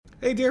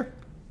Hey, dear,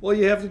 will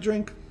you have the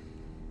drink?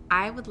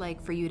 I would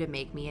like for you to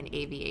make me an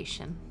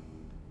aviation.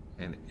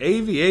 An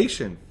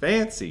aviation,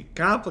 fancy,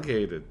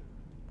 complicated.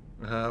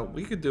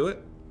 We could do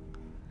it.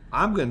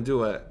 I'm going to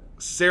do a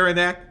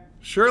Saranac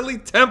Shirley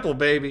Temple,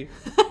 baby.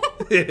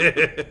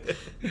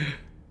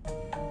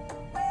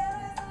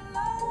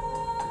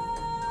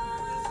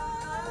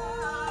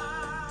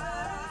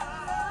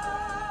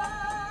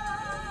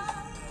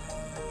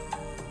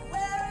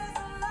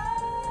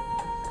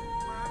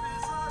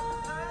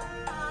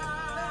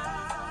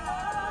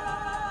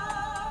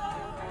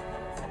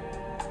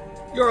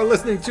 You're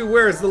listening to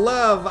Where's the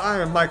Love? I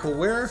am Michael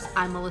Ware.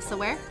 I'm Melissa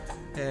Ware.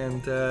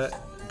 And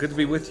good to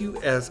be with you.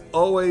 As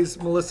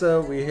always, Melissa,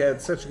 we had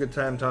such a good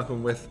time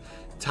talking with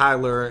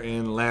Tyler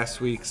in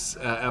last week's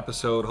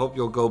episode. Hope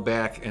you'll go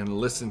back and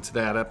listen to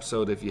that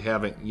episode if you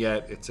haven't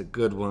yet. It's a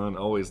good one.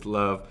 Always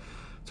love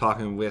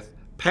talking with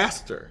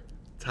Pastor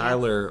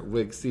Tyler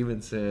Wigg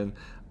Stevenson.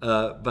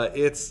 But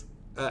it's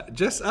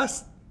just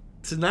us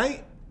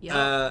tonight.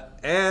 Yep.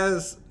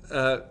 As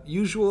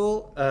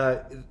usual,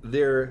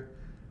 there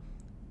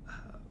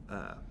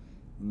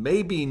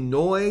may be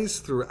noise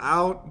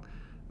throughout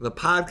the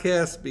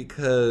podcast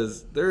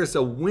because there's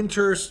a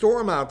winter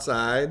storm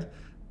outside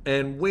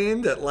and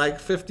wind at like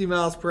 50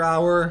 miles per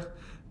hour,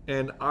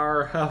 and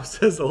our house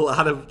has a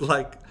lot of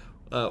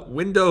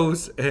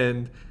windows,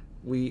 and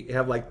we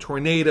have like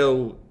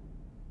tornado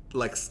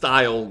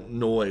style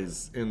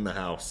noise in the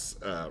house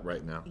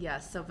right now.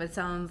 Yes, so if it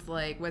sounds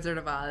like Wizard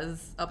of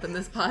Oz up in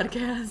this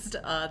podcast,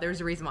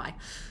 there's a reason why.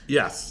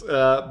 Yes,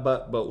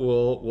 but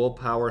we'll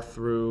power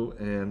through,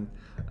 and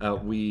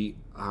we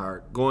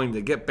are going to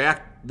get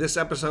back this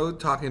episode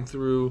talking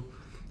through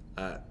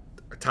our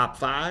top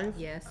 5.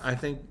 Yes. I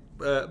think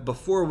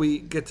before we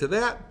get to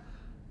that,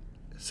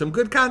 some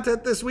good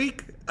content this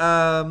week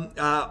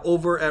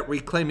over at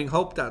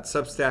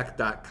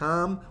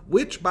reclaiminghope.substack.com,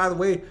 which, by the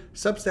way,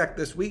 Substack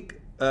this week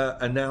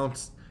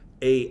announced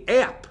a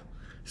app.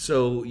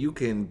 So you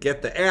can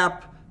get the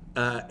app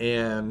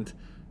and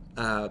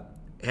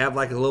have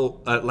like a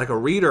little, like a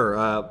reader,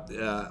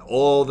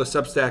 all the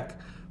Substack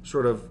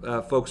sort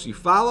of folks you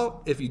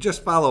follow. If you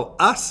just follow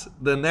us,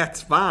 then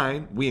that's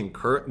fine. We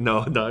encourage,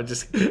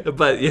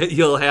 but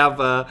you'll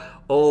have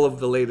all of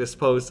the latest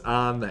posts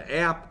on the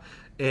app.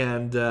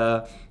 And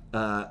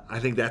I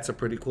think that's a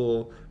pretty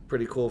cool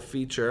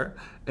feature.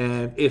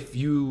 And if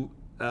you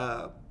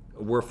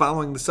were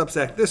following the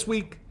Substack this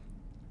week,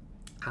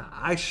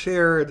 I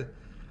shared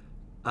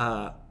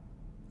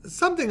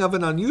something of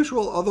an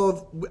unusual,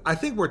 although I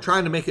think we're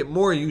trying to make it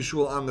more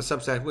usual on the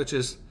Substack, which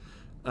is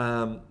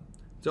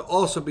to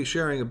also be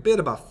sharing a bit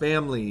about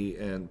family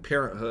and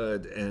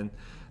parenthood and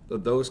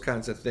those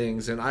kinds of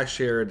things. And I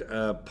shared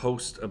a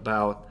post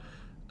about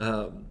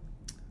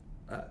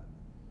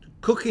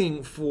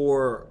cooking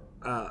for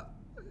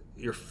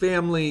your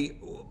family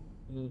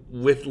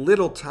with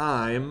little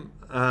time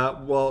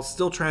while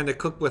still trying to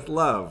cook with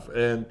love,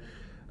 and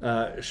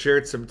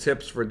shared some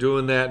tips for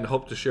doing that, and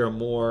hope to share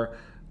more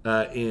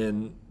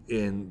in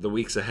the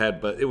weeks ahead.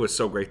 But it was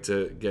so great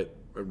to get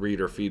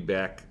reader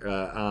feedback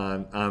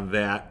on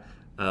that.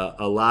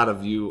 A lot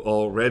of you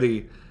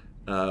already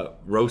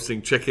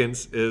roasting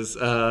chickens is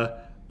a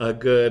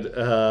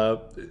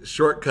good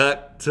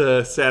shortcut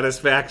to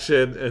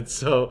satisfaction, and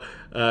so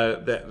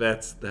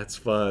that's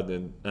fun,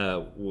 and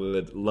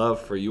would love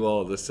for you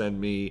all to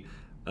send me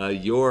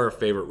your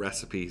favorite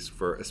recipes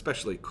for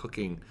especially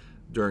cooking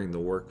during the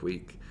work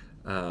week,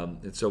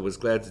 and so was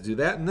glad to do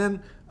that. And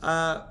then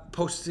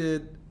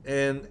posted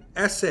an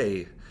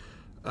essay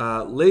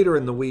later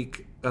in the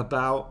week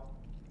about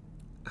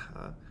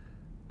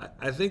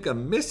I think a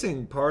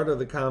missing part of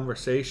the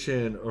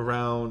conversation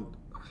around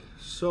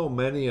so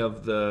many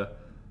of the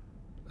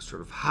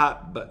sort of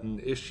hot button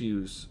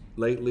issues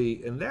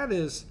lately, and that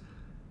is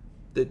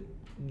that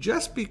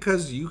just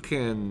because you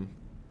can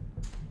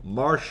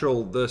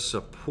marshal the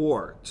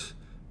support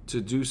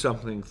to do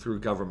something through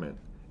government,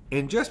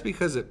 and just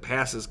because it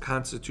passes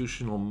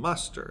constitutional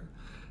muster,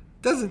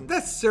 doesn't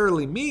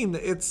necessarily mean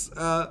that it's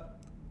the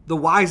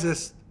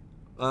wisest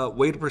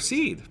way to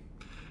proceed.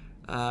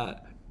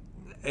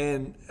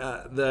 And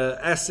the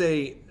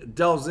essay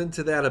delves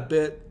into that a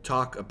bit,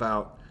 talk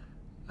about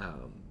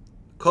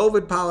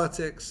COVID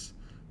politics,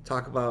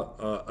 talk about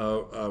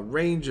a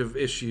range of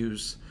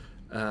issues,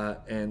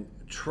 and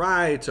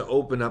try to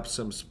open up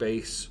some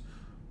space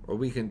where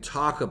we can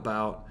talk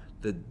about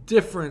the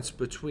difference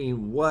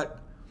between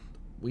what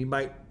we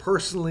might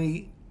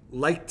personally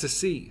like to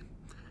see,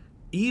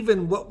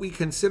 even what we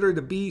consider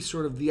to be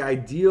sort of the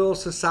ideal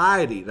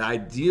society, the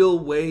ideal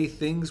way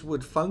things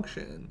would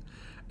function,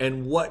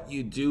 and what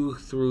you do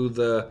through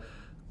the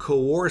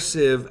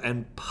coercive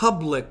and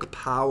public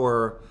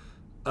power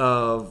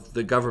of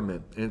the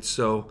government. And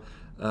so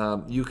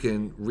you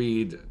can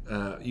read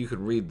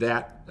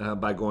that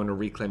by going to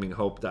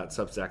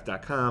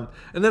reclaiminghope.substack.com.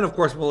 And then, of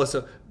course,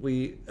 Melissa,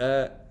 we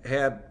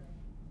had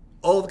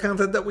all the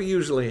content that we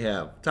usually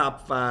have.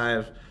 Top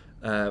 5,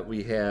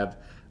 we had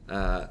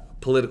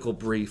political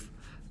brief,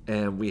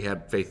 and we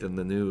had Faith in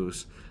the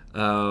News.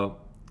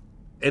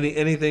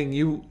 anything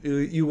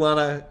you want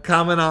to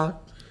comment on?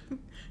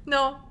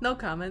 No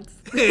comments.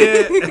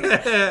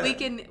 Yeah. we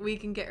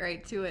can get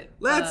right to it.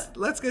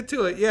 Let's get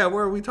to it. Yeah, what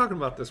are we talking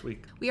about this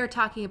week? We are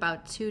talking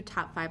about 2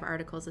 top 5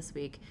 articles this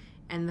week,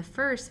 and the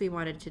first we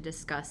wanted to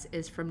discuss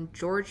is from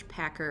George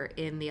Packer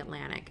in The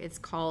Atlantic. It's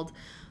called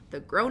 "The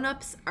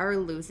Grown-Ups Are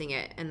Losing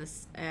It," and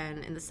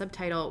in the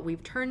subtitle,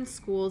 "We've turned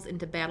schools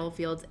into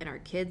battlefields and our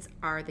kids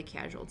are the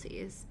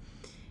casualties."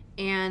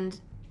 And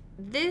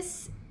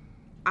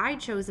I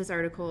chose this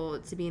article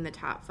to be in the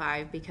top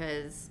 5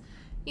 because,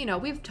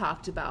 we've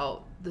talked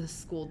about the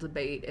school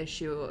debate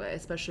issue,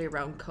 especially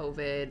around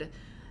COVID.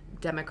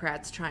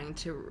 Democrats trying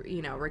to,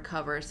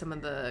 recover some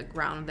of the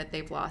ground that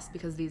they've lost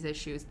because of these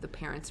issues, the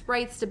parents'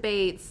 rights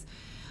debates.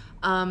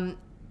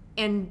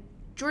 And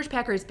George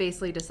Packer has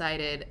basically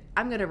decided,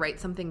 I'm going to write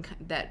something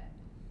that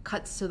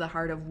cuts to the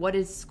heart of what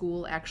is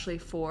school actually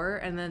for.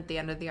 And then at the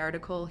end of the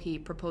article, he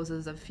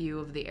proposes a few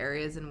of the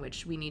areas in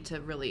which we need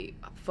to really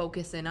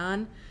focus in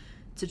on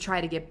to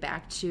try to get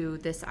back to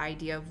this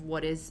idea of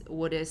what is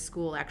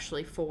school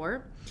actually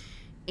for.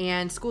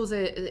 And schools,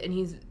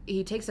 and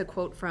he takes a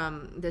quote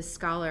from this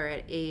scholar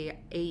at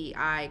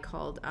AEI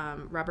called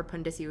Robert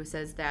Pundisi, who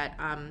says that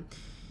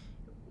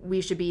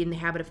we should be in the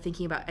habit of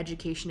thinking about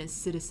education as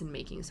citizen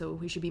making. So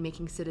we should be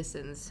making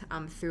citizens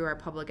through our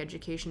public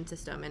education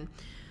system.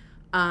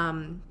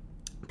 And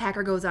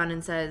Packer goes on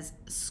and says,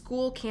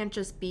 school can't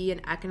just be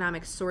an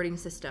economic sorting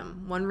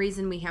system. One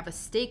reason we have a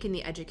stake in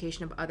the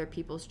education of other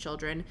people's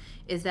children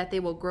is that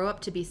they will grow up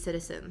to be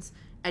citizens.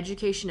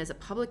 Education is a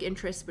public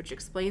interest, which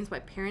explains why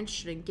parents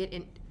shouldn't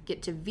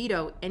get to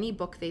veto any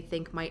book they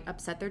think might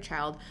upset their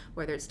child,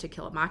 whether it's To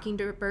Kill a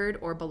Mockingbird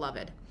or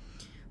Beloved.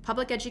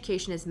 Public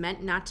education is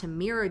meant not to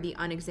mirror the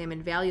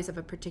unexamined values of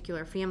a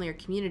particular family or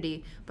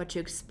community, but to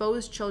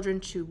expose children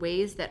to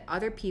ways that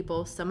other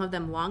people, some of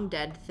them long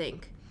dead,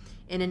 think.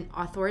 In an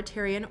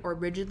authoritarian or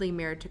rigidly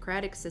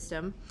meritocratic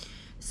system,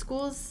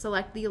 schools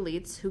select the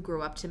elites who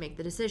grow up to make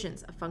the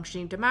decisions. A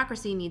functioning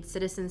democracy needs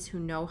citizens who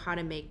know how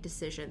to make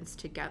decisions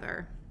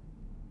together.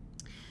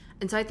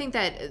 And so I think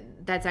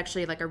that that's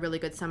actually like a really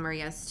good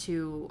summary as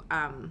to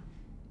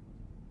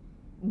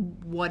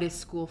what is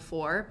school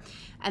for.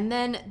 And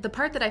then the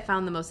part that I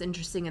found the most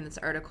interesting in this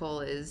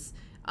article is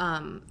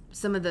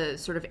some of the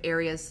sort of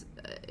areas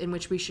in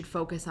which we should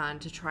focus on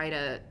to try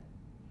to,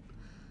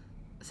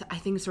 I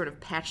think, sort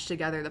of patch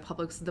together the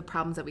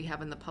problems that we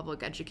have in the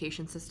public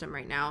education system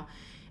right now.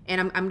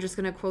 And I'm just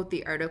going to quote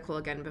the article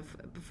again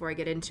before I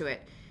get into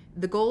it.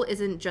 The goal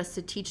isn't just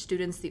to teach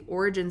students the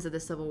origins of the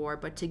Civil War,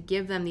 but to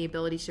give them the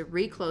ability to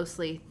read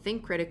closely,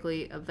 think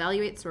critically,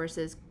 evaluate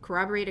sources,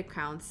 corroborate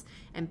accounts,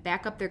 and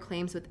back up their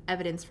claims with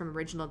evidence from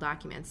original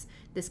documents.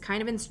 This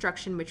kind of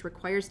instruction, which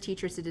requires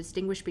teachers to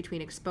distinguish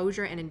between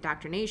exposure and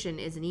indoctrination,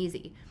 isn't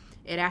easy.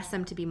 It asks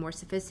them to be more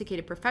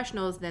sophisticated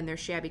professionals than their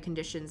shabby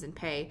conditions and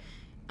pay.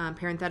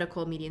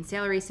 Parenthetical median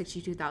salary,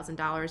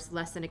 $62,000,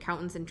 less than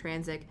accountants and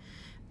transit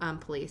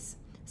police.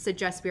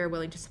 Suggests we are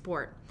willing to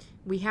support.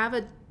 We have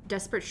a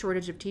desperate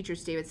shortage of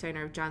teachers, David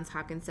Steiner of Johns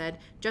Hopkins said,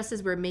 just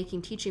as we're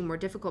making teaching more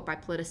difficult by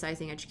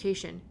politicizing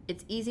education.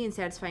 It's easy and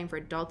satisfying for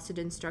adults to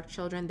instruct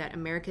children that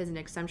America is an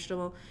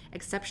exceptional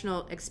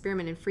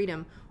experiment in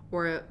freedom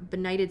or a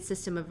benighted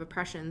system of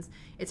oppressions.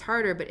 It's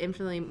harder but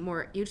infinitely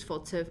more useful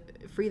to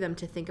free them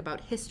to think about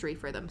history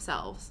for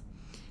themselves.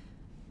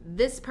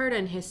 This part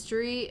on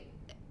history,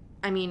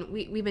 I mean,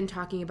 we've been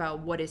talking about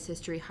what is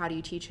history, how do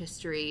you teach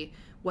history,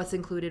 what's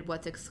included,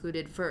 what's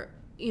excluded for,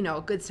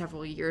 a good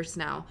several years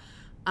now.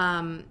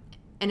 And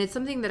it's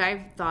something that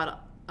I've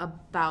thought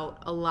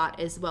about a lot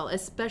as well,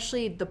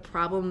 especially the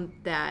problem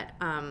that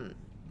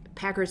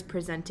Packer's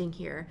presenting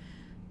here,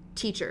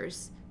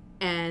 teachers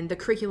and the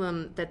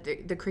curricula that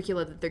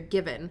they're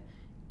given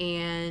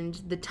and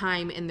the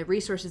time and the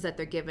resources that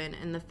they're given,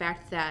 and the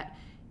fact that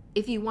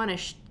if you want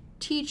to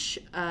teach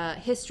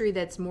history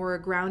that's more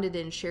grounded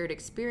in shared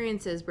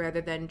experiences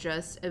rather than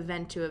just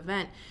event to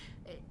event,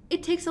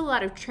 it takes a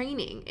lot of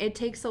training. It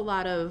takes a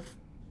lot of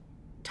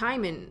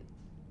time and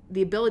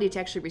the ability to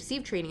actually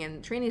receive training,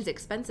 and training is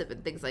expensive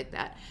and things like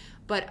that.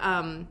 But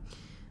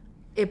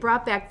it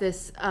brought back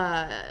this,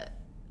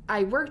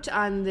 I worked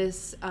on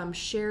this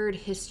shared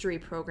history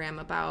program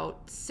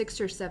about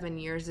 6 or 7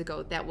 years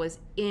ago that was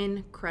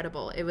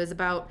incredible. It was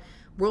about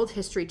world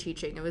history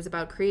teaching. It was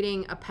about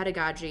creating a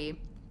pedagogy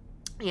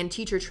and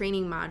teacher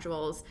training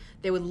modules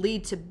that would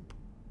lead to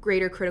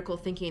greater critical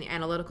thinking and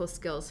analytical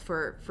skills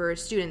for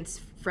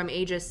students from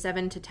ages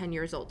 7 to 10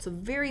 years old. So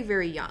very,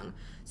 very young.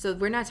 So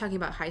we're not talking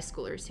about high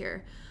schoolers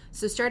here.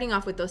 So starting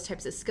off with those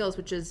types of skills,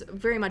 which is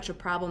very much a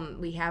problem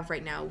we have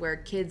right now, where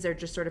kids are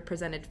just sort of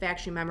presented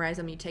facts, you memorize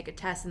them, you take a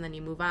test, and then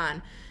you move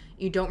on.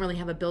 You don't really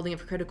have a building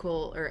of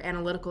critical or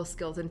analytical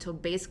skills until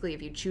basically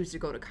if you choose to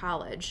go to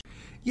college.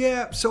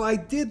 Yeah, so I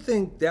did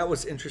think that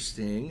was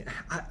interesting.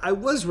 I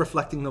was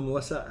reflecting though,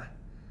 Melissa.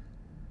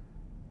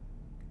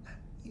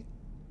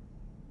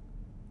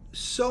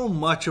 So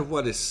much of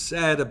what is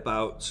said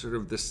about sort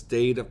of the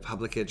state of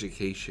public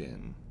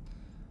education,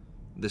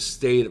 the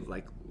state of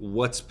like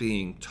what's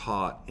being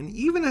taught, and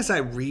even as I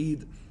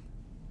read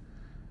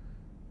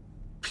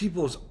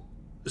people's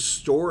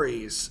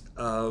stories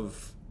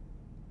of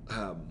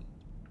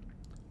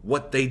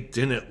what they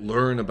didn't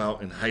learn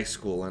about in high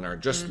school and are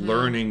just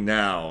learning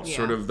now, Yeah.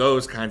 sort of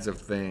those kinds of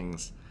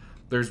things.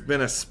 There's been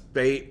a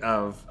spate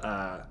of,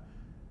 I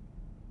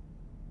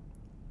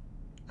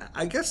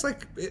guess,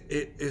 like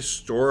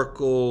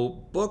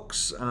historical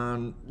books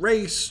on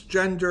race,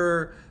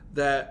 gender,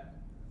 that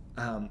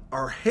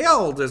are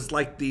hailed as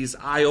like these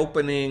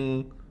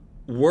eye-opening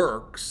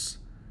works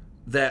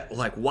that,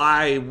 like,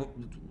 why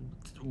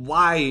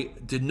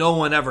did no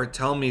one ever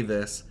tell me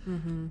this?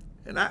 And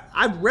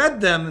I've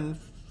read them and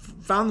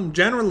found them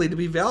generally to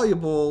be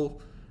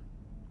valuable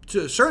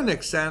to a certain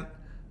extent.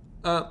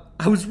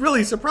 I was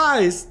really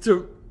surprised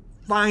to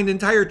find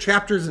entire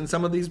chapters in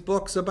some of these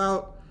books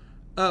about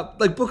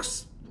like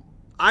books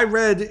I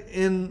read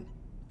in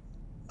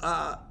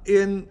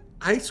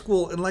high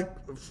school in like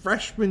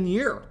freshman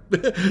year.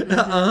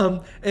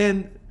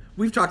 And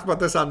we've talked about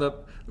this on the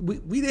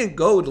we didn't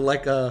go to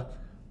like a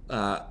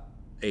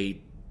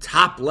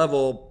top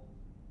level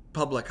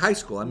public high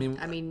school. I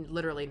mean,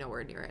 literally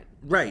nowhere near it.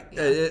 right.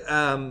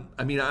 Yeah.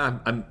 I mean,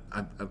 I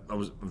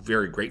was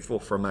very grateful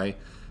for my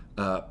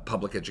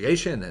public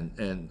education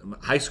and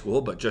high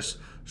school, but just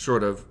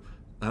sort of,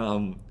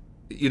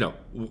 you know,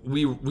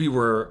 we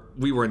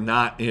were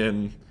not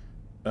in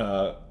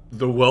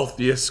the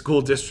wealthiest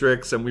school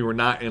districts, and we were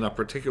not in a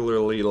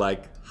particularly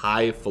like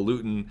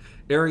highfalutin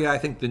area. I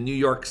think the New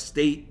York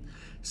State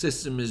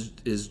system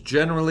is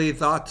generally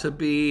thought to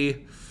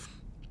be,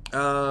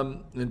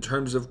 in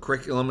terms of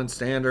curriculum and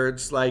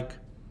standards, like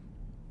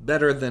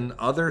better than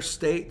other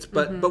states,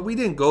 but we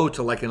didn't go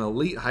to like an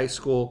elite high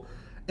school,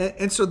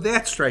 and so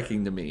that's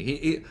striking to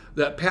me.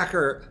 That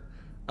Packer,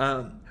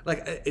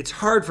 like, it's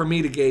hard for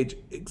me to gauge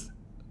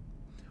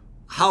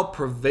how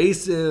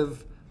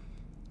pervasive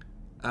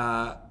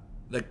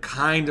the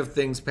kind of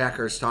things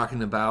Packer is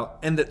talking about,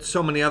 and that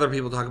so many other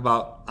people talk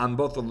about on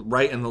both the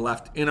right and the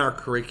left in our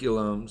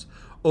curriculums.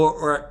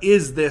 Or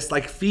is this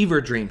like fever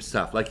dream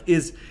stuff? Like,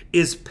 is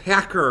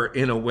Packer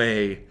in a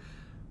way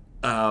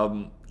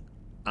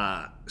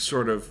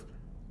sort of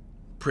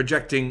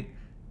projecting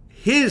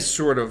his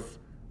sort of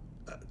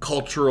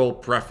cultural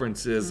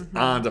preferences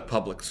onto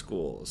public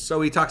schools? So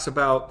he talks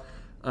about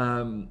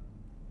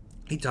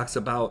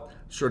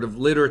sort of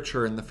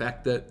literature and the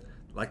fact that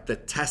like the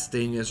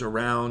testing is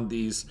around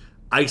these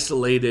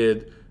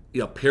isolated,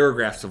 you know,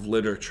 paragraphs of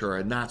literature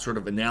and not sort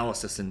of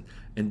analysis and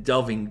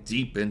delving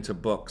deep into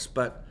books.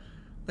 But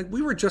like,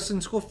 we were just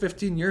in school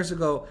 15 years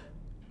ago.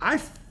 I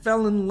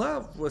fell in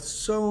love with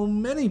so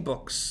many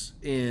books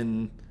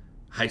in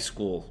high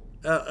school,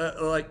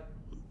 like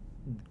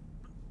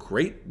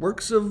great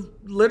works of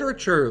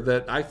literature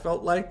that I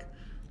felt like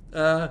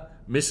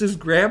Mrs.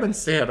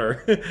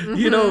 Grabenstatter,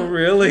 you know,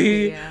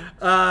 really,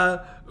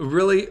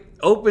 really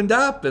opened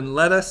up and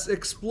let us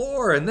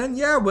explore. And then,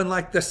 when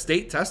like the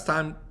state test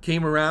time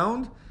came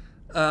around,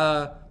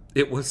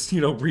 it was, you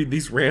know, read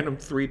these random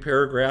 3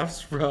 paragraphs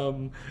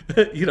from,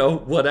 you know,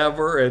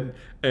 whatever.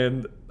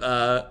 And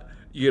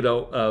you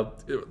know,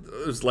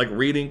 it was like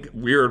reading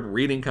weird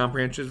reading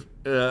comprehension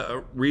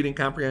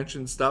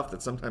stuff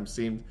that sometimes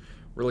seemed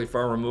really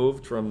far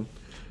removed from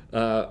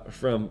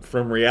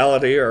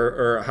reality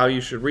or how you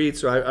should read.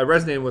 So I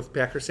resonated with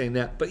Packer saying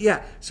that. But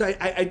yeah, so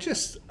I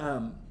just,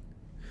 I'm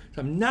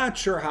not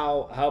sure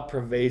how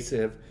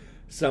pervasive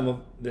some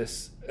of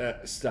this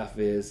stuff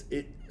is.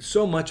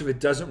 So much of it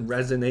doesn't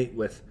resonate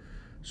with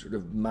sort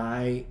of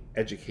my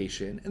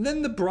education. And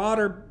then the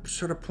broader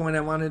sort of point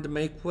I wanted to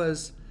make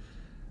was,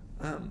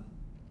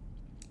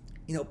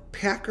 you know,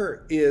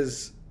 Packer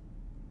is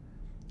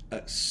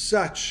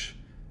such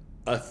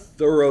a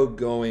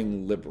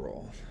thoroughgoing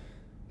liberal.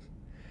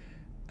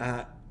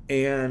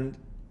 And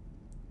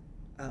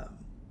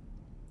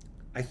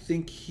I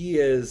think he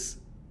is,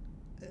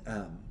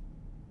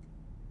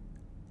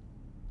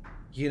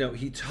 you know,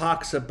 he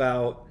talks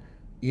about,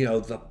 you know,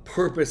 the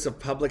purpose of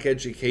public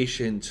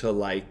education to,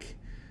 like,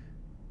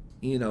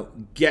 you know,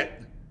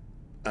 get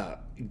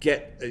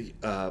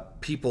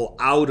people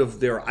out of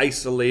their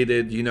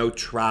isolated, you know,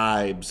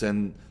 tribes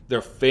and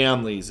their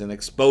families and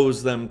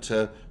expose them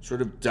to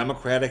sort of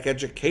democratic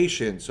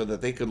education so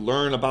that they could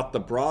learn about the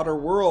broader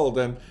world.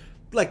 And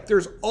like,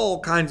 there's all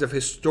kinds of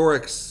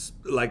historic,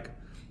 like,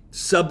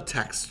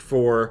 subtext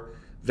for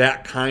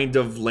that kind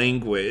of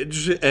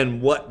language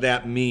and what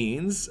that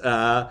means.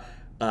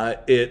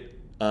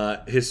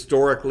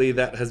 Historically,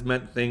 that has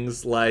meant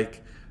things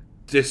like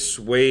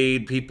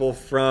dissuade people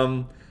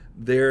from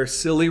their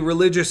silly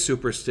religious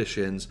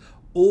superstitions,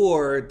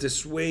 or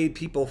dissuade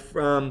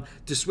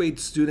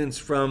students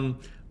from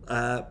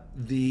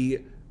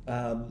the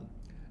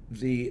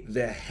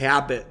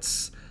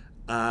habits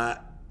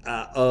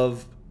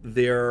of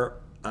their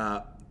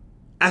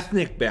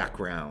ethnic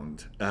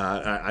background.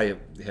 I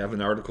have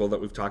an article that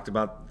we've talked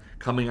about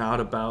coming out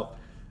about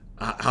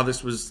how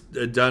this was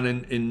done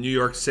in New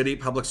York City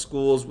public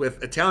schools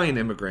with Italian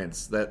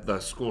immigrants, that the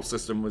school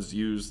system was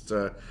used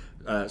to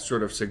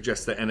sort of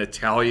suggest that an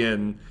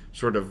Italian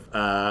sort of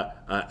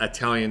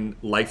Italian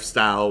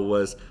lifestyle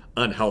was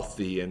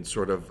unhealthy and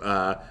sort of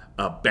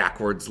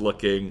backwards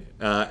looking.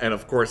 And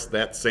of course,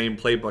 that same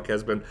playbook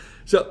has been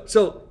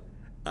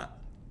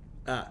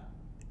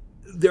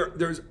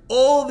there's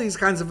all these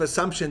kinds of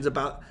assumptions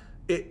about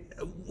it.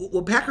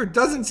 What Packer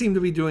doesn't seem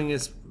to be doing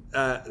is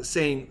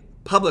saying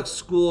public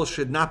schools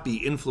should not be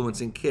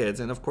influencing kids.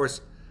 And of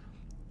course,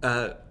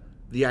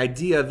 the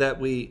idea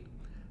that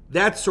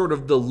that's sort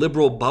of the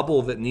liberal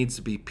bubble that needs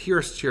to be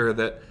pierced here,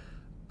 that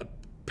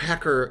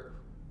Packer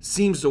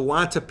seems to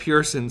want to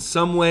pierce in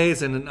some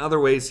ways, and in other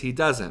ways he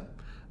doesn't.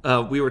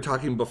 We were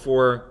talking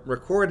before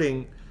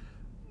recording,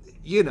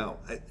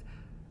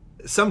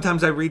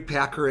 sometimes I read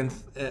Packer, and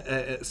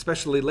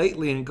especially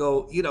lately, and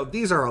go,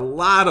 these are a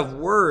lot of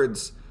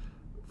words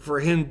for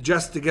him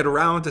just to get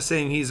around to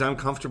saying he's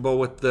uncomfortable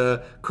with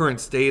the current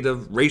state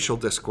of racial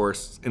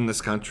discourse in this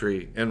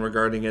country and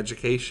regarding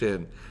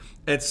education.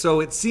 And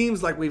so it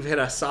seems like we've hit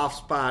a soft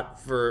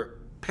spot for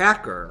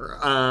Packer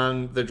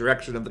on the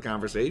direction of the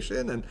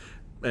conversation,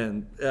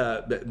 and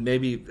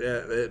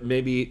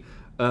maybe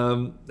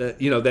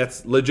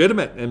that's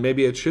legitimate, and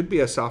maybe it should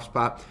be a soft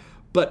spot.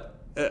 But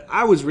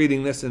I was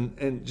reading this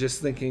and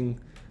just thinking,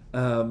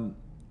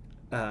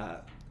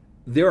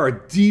 there are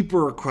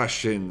deeper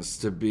questions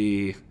to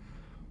be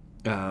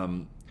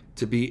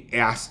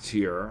asked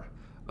here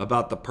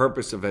about the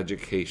purpose of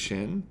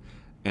education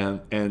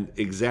and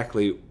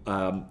exactly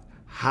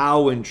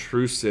how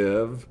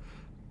intrusive,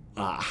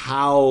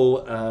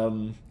 how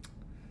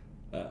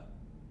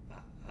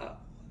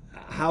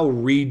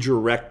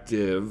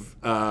redirective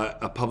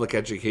a public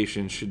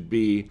education should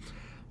be,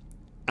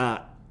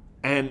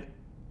 and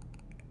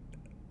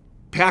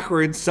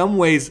Packer in some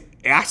ways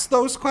asks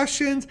those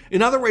questions.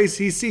 In other ways,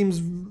 he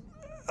seems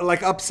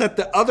like upset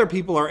that other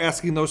people are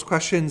asking those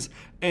questions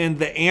and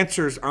the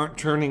answers aren't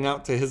turning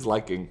out to his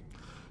liking.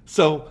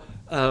 So,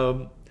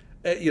 I'm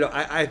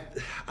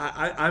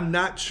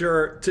not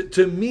sure.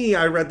 To me,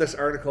 I read this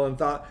article and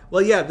thought,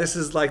 well, yeah, this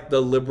is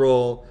the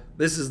liberal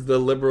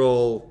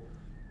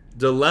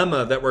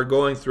dilemma that we're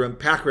going through. And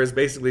Packer is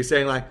basically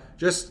saying,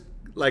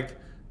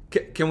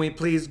 can we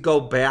please go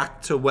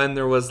back to when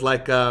there was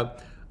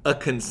a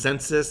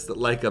consensus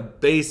that a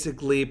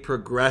basically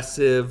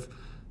progressive,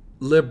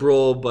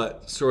 liberal,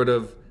 but sort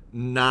of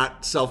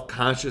not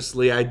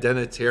self-consciously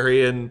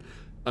identitarian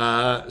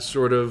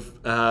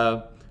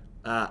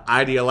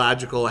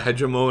ideological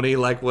hegemony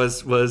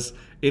was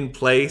in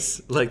place.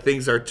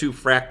 Things are too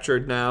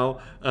fractured now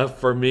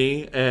for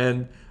me,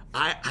 and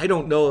I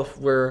don't know if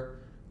we're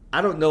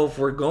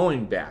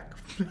going back.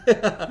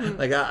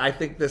 I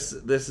think this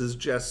is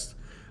just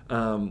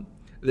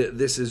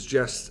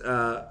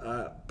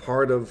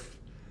part of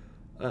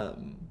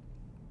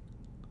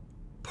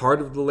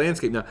the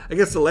landscape. Now, I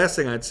guess the last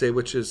thing I'd say,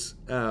 which is,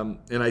 and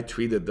I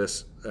tweeted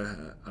this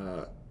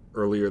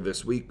earlier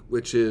this week,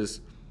 which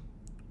is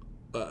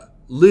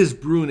Liz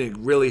Brunig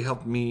really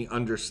helped me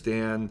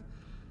understand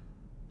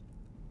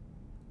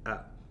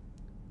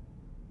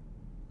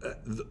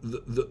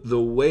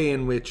the way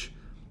in which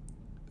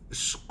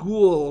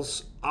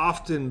schools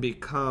often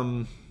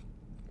become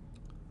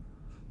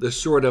the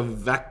sort of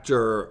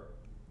vector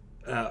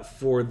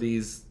for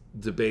these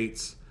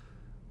debates,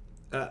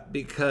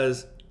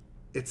 because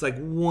it's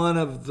one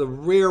of the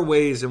rare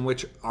ways in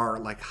which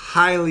our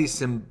highly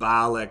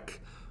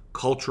symbolic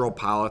cultural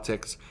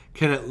politics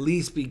can at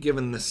least be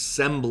given the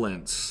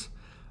semblance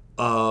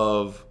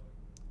of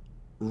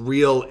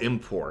real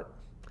import.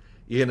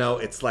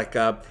 It's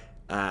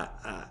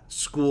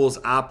schools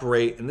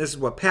operate, and this is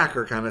what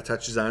Packer kind of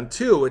touches on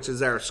too, which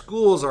is our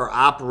schools are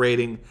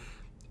operating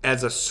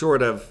as a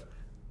sort of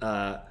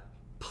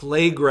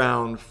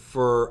playground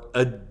for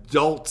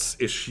adults'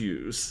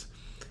 issues,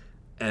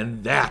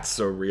 and that's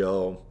a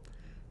real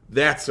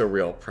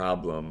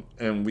problem.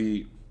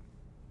 And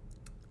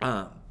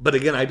but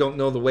again, I don't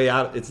know the way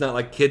out. It's not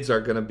like kids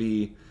are going to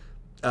be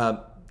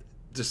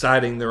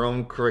deciding their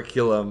own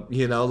curriculum.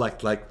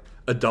 Like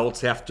adults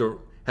have to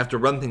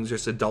run things.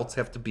 Just adults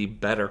have to be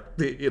better.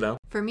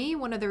 For me,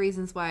 one of the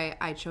reasons why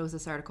I chose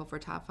this article for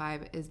top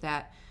 5 is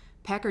that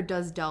Packer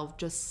does delve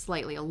just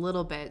slightly, a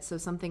little bit. So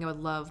something I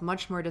would love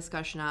much more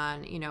discussion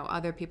on,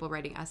 other people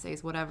writing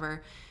essays,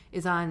 whatever,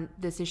 is on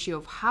this issue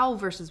of how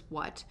versus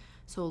what.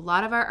 So a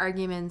lot of our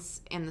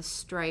arguments and the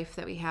strife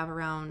that we have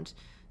around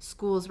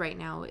schools right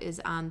now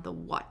is on the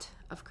what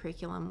of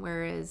curriculum,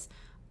 whereas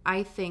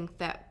I think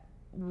that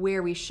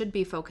where we should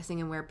be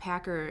focusing and where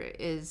Packer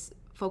is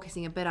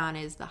focusing a bit on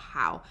is the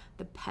how,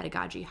 the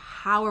pedagogy.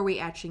 How are we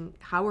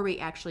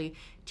actually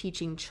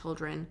teaching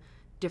children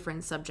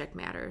different subject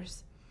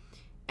matters?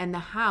 And the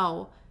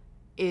how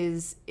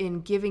is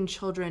in giving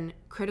children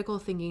critical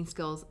thinking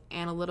skills,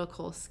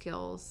 analytical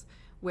skills,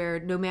 where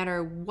no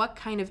matter what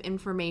kind of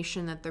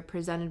information that they're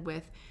presented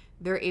with,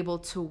 they're able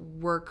to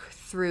work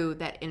through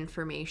that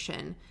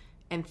information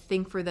and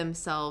think for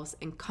themselves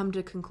and come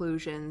to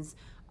conclusions,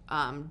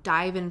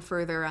 dive in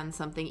further on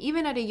something,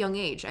 even at a young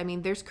age. I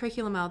mean, there's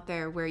curriculum out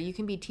there where you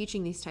can be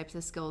teaching these types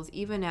of skills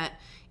even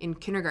in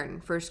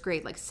kindergarten, first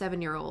grade,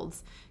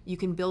 7-year-olds. You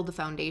can build the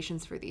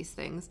foundations for these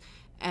things.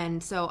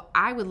 And so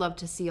I would love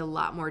to see a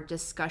lot more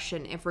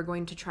discussion if we're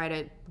going to try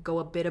to go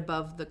a bit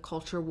above the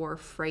culture war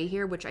fray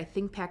here, which I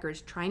think Packer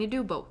is trying to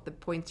do. But the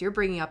points you're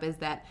bringing up is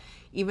that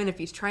even if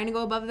he's trying to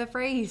go above the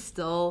fray, he's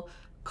still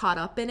caught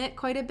up in it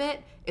quite a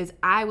bit. Is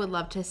I would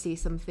love to see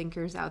some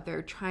thinkers out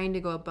there trying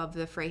to go above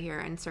the fray here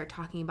and start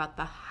talking about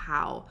the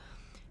how.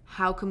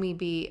 How can we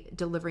be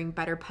delivering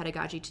better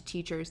pedagogy to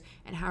teachers,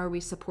 and how are we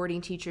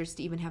supporting teachers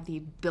to even have the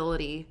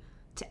ability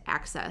to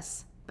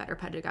access better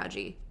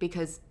pedagogy?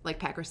 Because like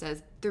Packer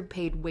says, they're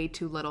paid way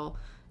too little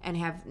and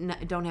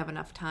don't have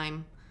enough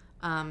time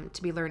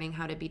to be learning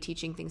how to be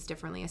teaching things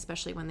differently,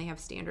 especially when they have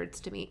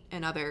standards to meet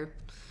and other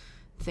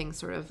things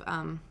sort of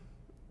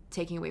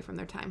taking away from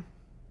their time.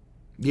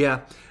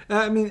 Yeah,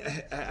 I mean,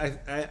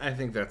 I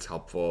think that's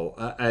helpful.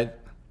 I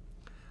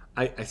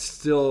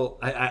still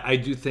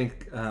do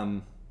think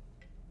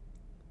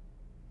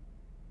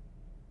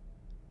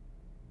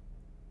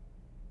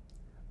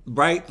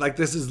right, like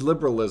this is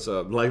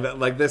liberalism, like that,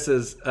 like this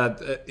is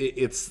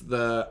it's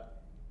the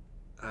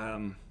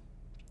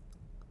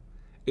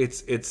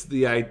it's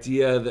the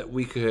idea that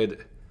we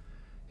could,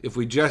 if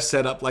we just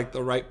set up like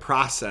the right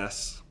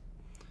process,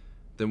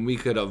 then we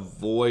could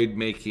avoid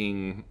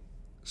making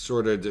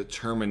sort of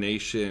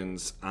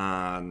determinations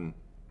on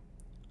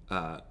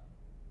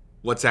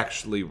what's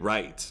actually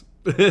right.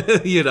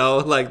 You know,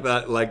 like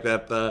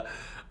that.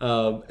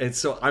 And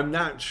so I'm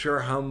not sure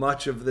how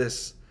much of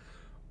this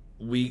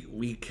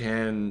we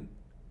can.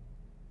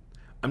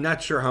 I'm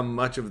not sure how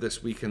much of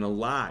this we can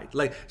ally.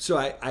 Like, so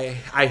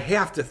I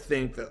have to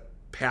think that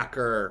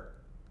Packer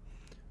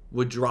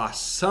would draw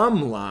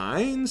some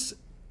lines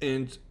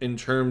in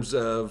terms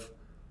of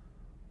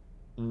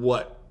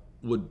what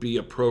would be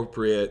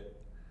appropriate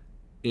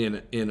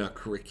in a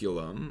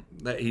curriculum.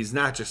 That he's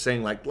not just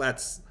saying like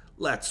let's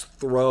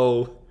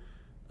throw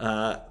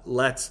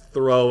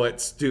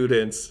at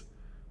students,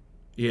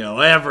 you know,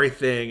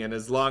 everything, and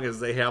as long as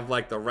they have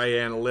like the right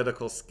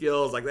analytical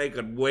skills, like they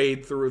could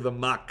wade through the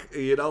muck,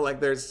 you know, like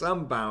there's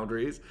some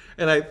boundaries.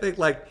 And I think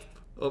like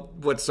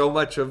what so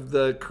much of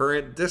the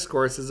current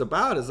discourse is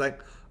about is like,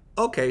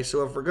 okay,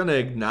 so if we're going to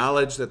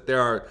acknowledge that there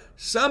are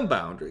some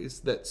boundaries,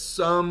 that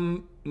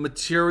some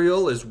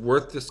material is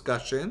worth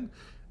discussion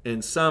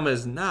and some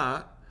is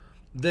not,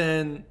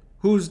 then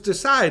who's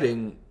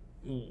deciding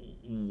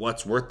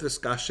what's worth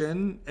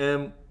discussion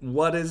and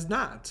what is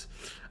not?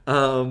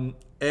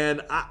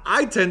 And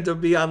I tend to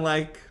be on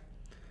like,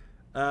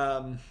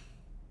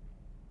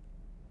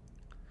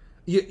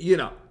 you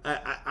know,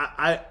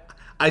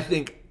 I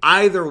think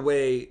either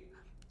way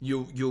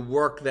you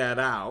work that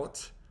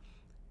out,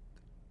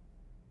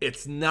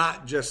 it's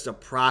not just a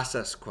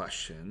process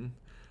question.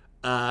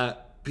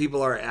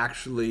 People are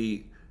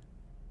actually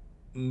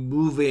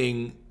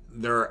moving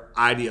their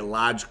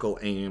ideological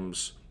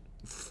aims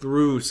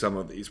through some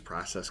of these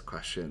process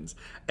questions,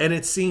 and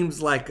it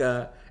seems like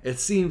a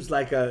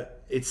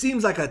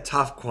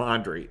tough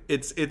quandary.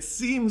 It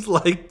seems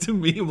like to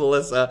me,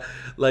 Melissa,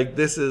 like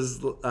this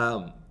is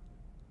like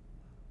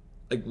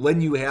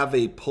when you have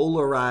a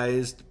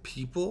polarized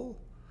people,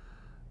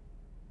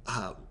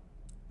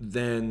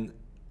 then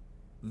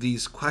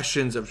these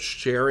questions of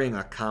sharing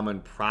a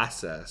common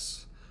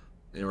process,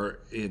 or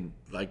in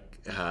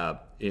like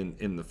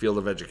in the field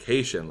of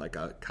education, like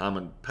a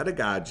common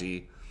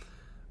pedagogy,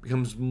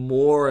 becomes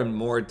more and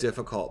more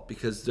difficult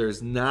because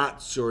there's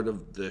not sort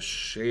of the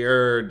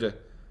shared.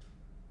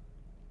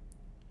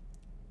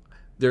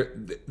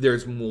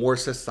 There's more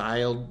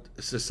societal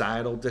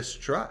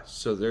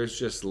distrust, so there's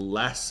just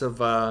less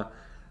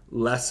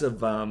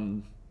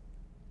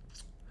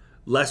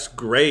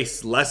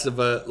grace, less of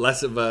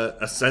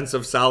a sense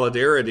of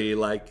solidarity,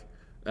 like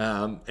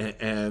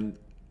and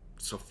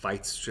so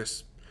fights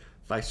just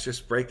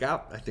break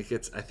out. I think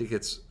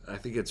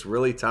it's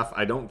really tough.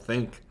 I don't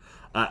think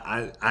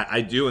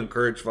I do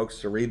encourage folks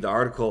to read the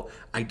article.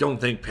 I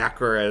don't think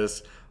Packer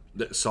has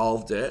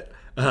solved it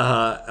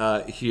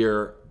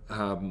here.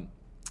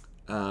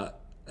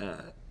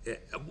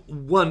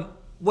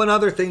 One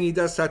other thing he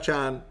does touch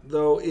on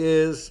though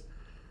is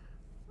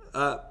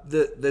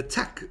the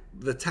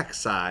tech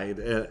side,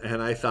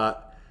 and I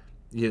thought,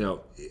 you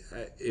know,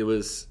 it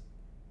was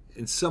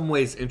in some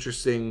ways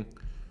interesting.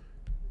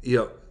 You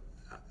know,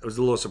 I was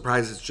a little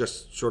surprised it's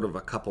just sort of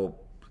a couple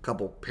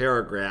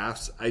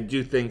paragraphs. I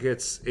do think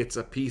it's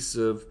a piece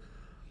of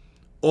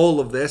all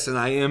of this, and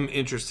I am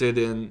interested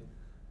in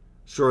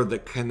sort of the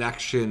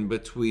connection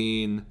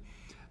between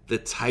the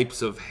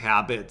types of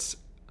habits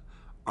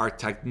our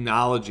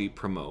technology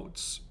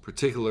promotes,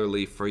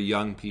 particularly for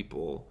young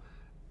people,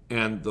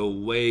 and the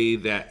way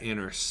that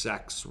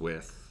intersects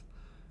with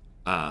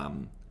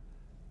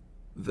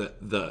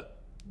the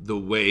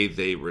way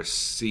they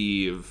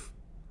receive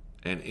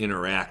and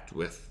interact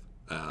with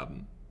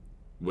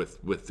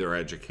their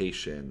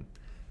education.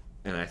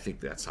 And I think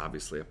that's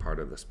obviously a part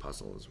of this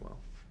puzzle as well.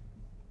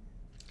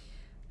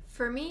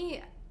 For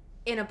me,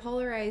 in a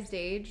polarized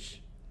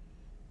age,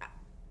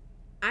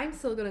 I'm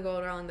still going to go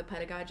along the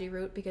pedagogy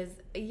route because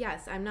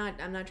yes, I'm not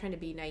trying to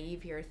be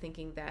naive here,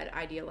 thinking that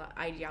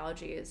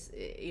ideology is,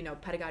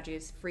 pedagogy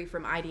is free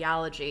from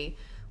ideology.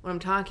 What I'm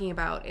talking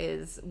about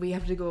is we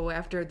have to go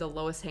after the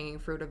lowest hanging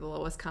fruit or the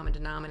lowest common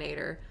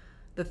denominator,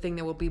 the thing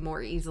that we'll be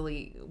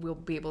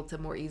able to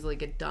more easily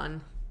get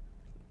done,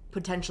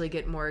 potentially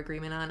get more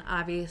agreement on.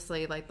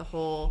 Obviously, like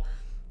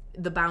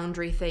the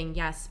boundary thing,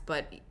 yes,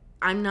 but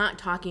I'm not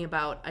talking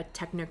about a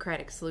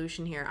technocratic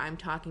solution here. I'm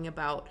talking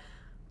about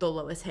the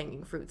lowest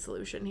hanging fruit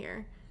solution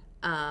here,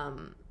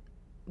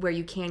 where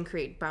you can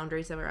create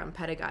boundaries around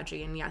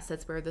pedagogy. And yes,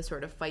 that's where the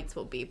sort of fights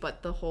will be.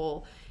 But the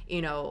whole,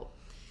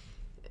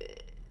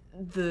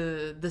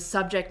 the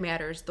subject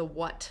matters, the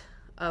what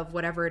of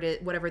whatever it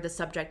is, whatever the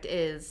subject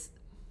is,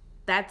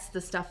 that's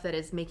the stuff that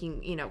is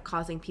making,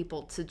 causing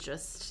people to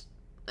just,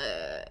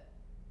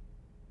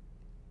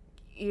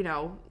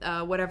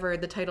 whatever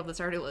the title of this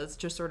article is,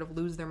 just sort of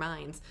lose their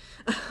minds.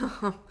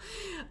 So,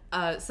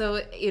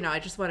 I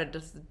just wanted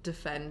to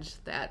defend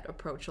that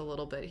approach a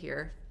little bit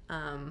here.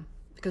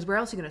 Because where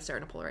else are you going to start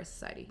in a polarized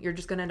society? You're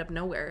just going to end up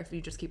nowhere if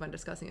you just keep on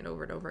discussing it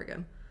over and over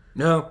again.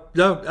 No.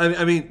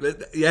 I mean,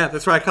 yeah,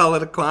 that's why I call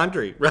it a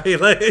quandary,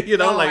 right? Like, I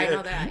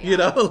know that.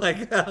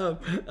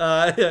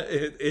 Yeah.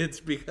 It's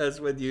because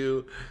when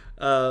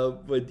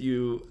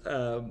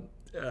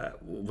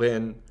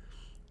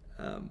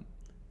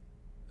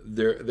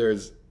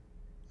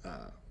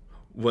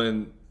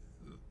when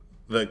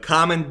the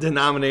common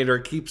denominator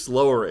keeps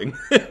lowering,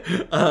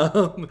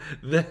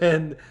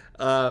 then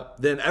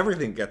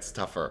everything gets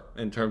tougher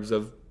in terms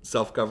of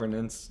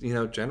self-governance,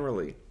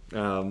 generally.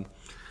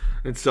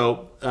 And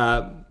so,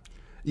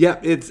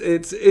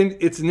 it's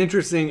an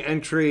interesting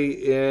entry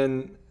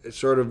in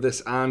sort of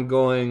this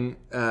ongoing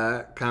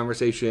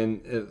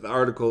conversation. The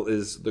article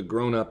is "The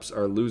Grown-Ups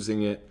Are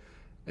Losing It,"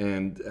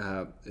 and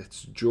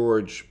it's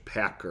George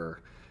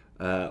Packer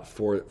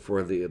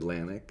for The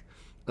Atlantic.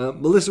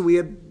 Melissa, we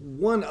had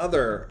one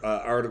other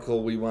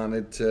article we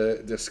wanted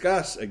to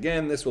discuss.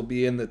 Again, this will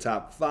be in the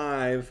top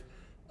 5.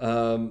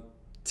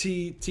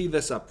 Tee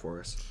this up for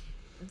us.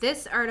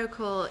 This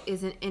article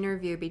is an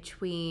interview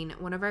between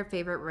one of our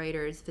favorite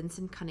writers,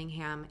 Vincent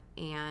Cunningham,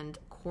 and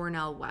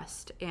Cornel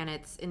West, and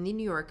it's in the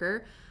New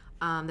Yorker.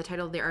 The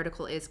title of the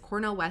article is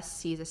 "Cornel West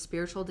Sees a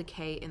Spiritual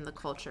Decay in the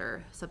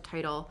Culture."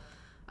 Subtitle: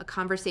 A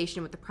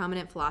Conversation with a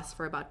Prominent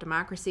Philosopher About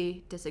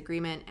Democracy,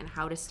 Disagreement, and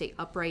How to Stay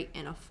Upright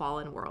in a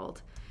Fallen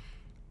World.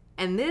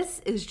 And this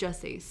is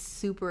just a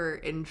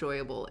super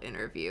enjoyable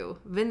interview.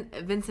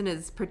 Vincent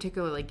is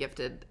particularly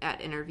gifted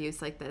at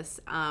interviews like this.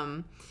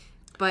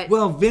 But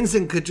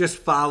Vincent could just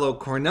follow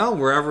Cornel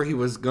wherever he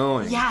was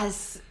going.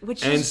 Yes,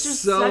 which and is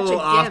just so such a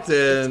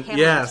often, gift.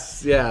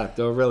 Yes, yeah,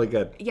 they're really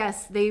good.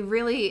 Yes, they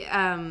really.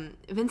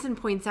 Vincent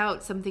points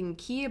out something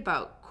key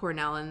about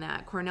Cornel in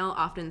that Cornel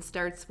often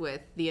starts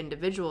with the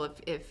individual,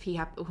 if he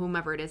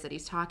whomever it is that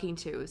he's talking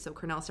to. So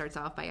Cornel starts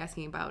off by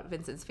asking about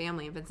Vincent's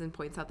family, and Vincent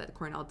points out that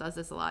Cornel does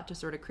this a lot to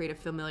sort of create a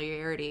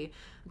familiarity,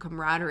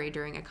 camaraderie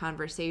during a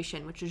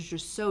conversation, which is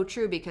just so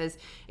true because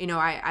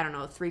I don't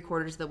know,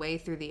 3/4 of the way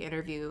through the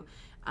interview,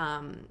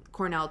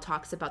 Cornel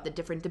talks about the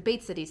different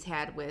debates that he's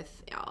had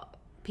with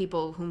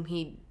people whom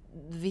he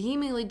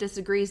vehemently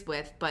disagrees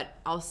with, but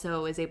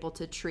also is able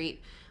to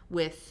treat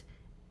with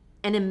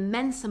an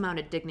immense amount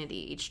of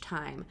dignity each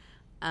time.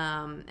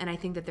 And I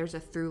think that there's a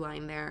through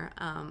line there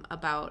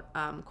about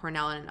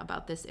Cornel and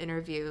about this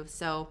interview.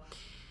 So,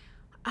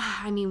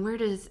 I mean, where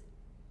does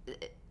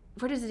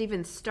it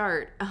even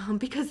start?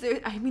 Because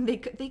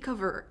they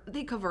cover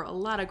a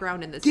lot of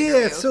ground in this interview.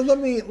 Yeah, so let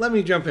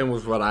me jump in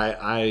with what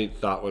I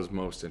thought was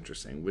most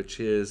interesting, which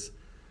is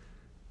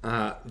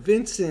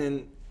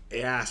Vincent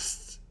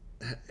asks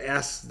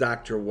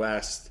Dr.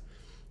 West.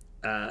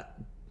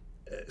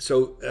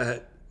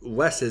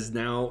 Wes is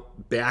now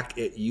back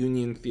at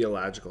Union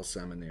Theological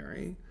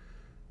Seminary,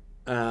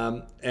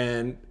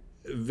 and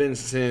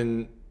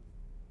Vincent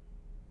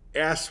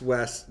asks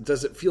Wes,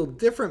 does it feel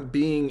different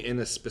being in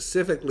a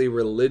specifically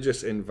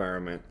religious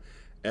environment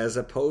as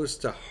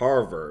opposed to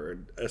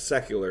Harvard, a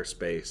secular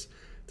space?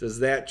 Does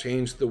that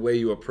change the way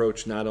you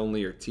approach not only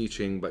your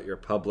teaching but your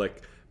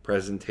public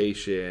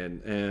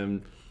presentation?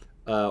 And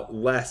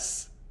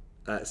Wes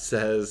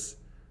says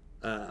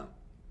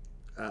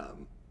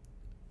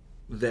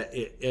that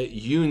at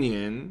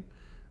Union,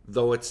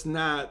 though it's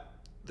not,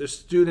 the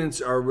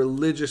students are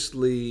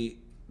religiously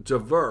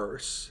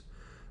diverse,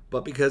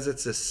 but because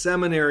it's a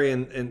seminary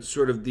and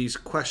sort of these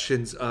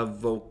questions of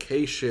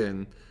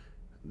vocation,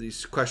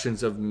 these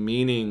questions of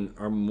meaning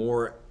are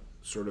more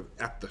sort of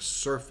at the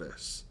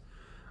surface.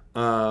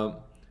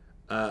 That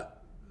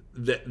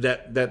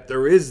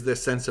there is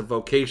this sense of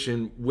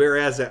vocation,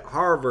 whereas at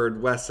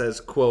Harvard, Wes says,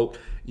 quote,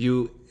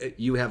 you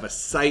have a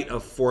site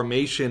of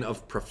formation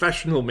of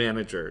professional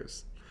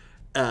managers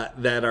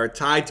that are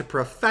tied to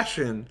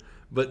profession,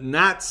 but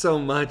not so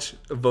much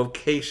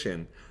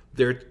vocation.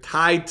 They're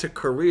tied to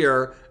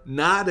career,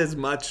 not as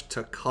much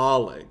to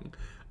calling.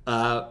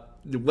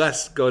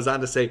 Wes goes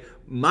on to say,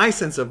 my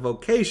sense of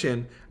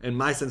vocation and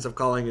my sense of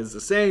calling is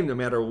the same no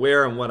matter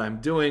where and what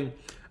I'm doing.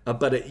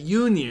 But at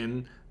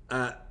Union,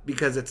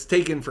 because it's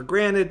taken for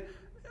granted,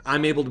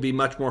 I'm able to be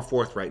much more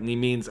forthright. And he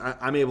means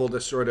I'm able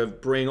to sort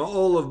of bring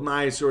all of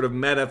my sort of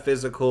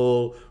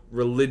metaphysical,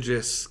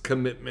 religious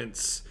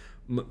commitments,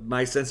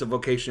 my sense of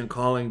vocation and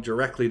calling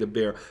directly to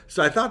bear.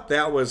 So I thought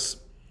that was,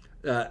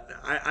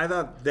 I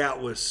thought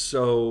that was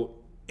so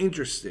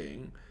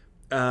interesting.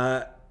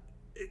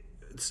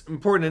 It's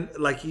important,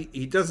 like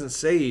he doesn't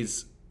say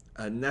he's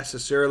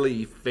necessarily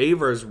he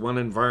favors one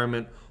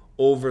environment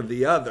over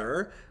the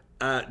other,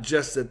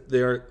 just that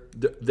there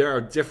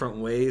are different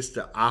ways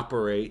to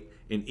operate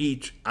in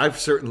each. I've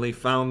certainly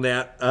found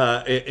that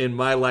in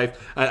my life.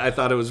 I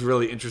thought it was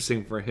really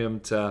interesting for him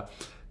to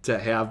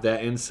have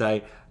that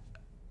insight.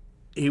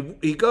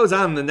 He goes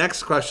on in the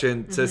next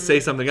question to say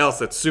something else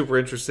that's super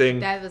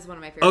interesting. That was one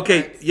of my favorite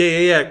parts.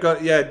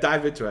 Yeah.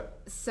 Dive into it.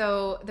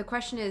 So the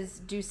question is,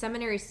 do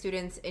seminary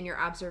students in your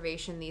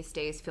observation these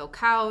days feel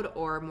cowed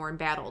or more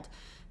embattled?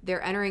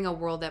 They're entering a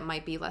world that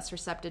might be less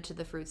receptive to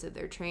the fruits of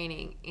their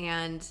training.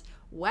 And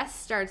Wes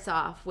starts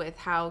off with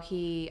how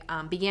he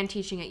began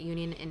teaching at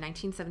Union in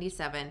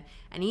 1977.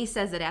 And he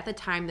says that at the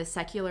time, the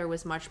secular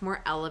was much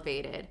more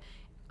elevated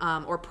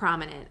or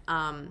prominent.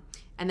 And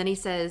then he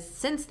says,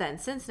 since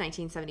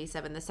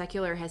 1977, the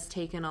secular has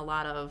taken on a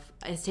lot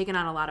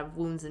of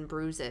wounds and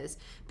bruises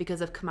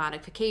because of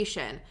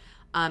commodification.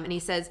 And he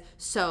says,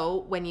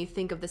 so when you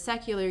think of the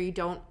secular, you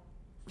don't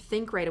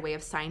think right away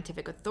of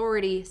scientific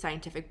authority,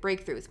 scientific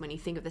breakthroughs. When you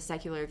think of the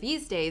secular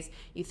these days,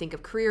 you think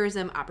of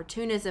careerism,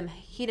 opportunism,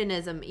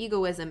 hedonism,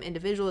 egoism,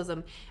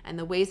 individualism, and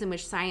the ways in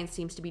which science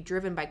seems to be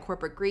driven by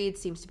corporate greed,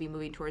 seems to be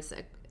moving towards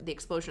the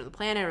explosion of the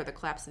planet or the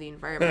collapse of the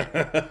environment.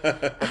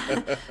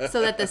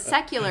 So that the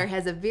secular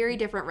has a very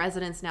different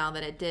resonance now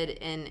than it did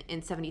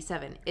in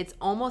 77. It's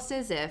almost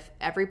as if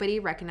everybody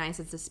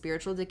recognizes the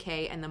spiritual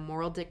decay and the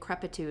moral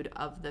decrepitude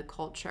of the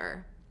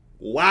culture.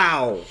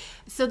 Wow.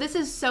 So this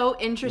is so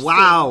interesting.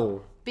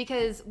 Wow.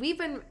 Because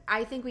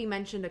I think we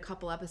mentioned a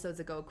couple episodes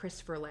ago,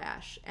 Christopher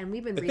Lasch, and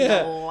we've been reading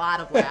a lot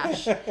of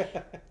Lasch.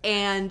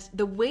 And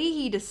the way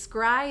he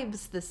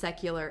describes the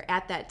secular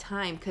at that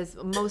time, because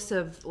most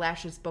of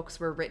Lasch's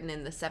books were written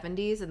in the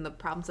 70s and the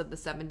problems of the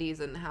 70s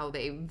and how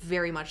they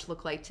very much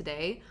look like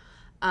today,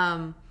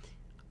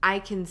 I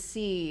can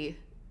see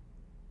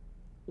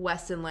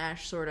Wes and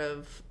Lasch sort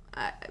of,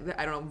 I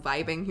don't know,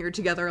 vibing here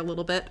together a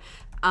little bit.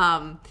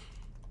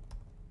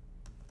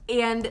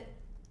 And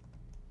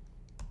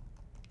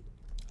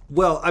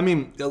well, I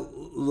mean,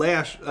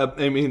 Lasch.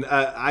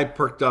 I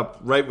perked up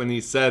right when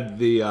he said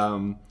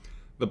the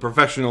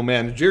professional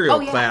managerial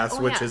class,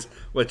 which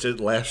is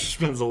Lasch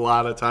spends a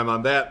lot of time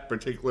on that,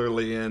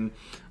 particularly in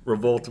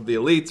Revolt of the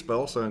Elites, but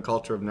also in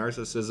Culture of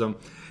Narcissism.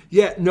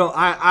 Yeah, no,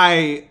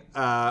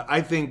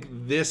 I think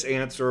this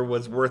answer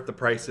was worth the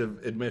price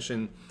of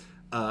admission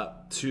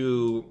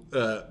to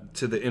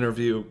the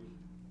interview.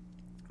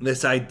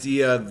 This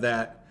idea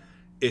that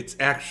it's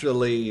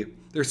actually,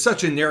 there's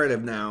such a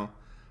narrative now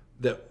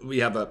that we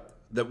have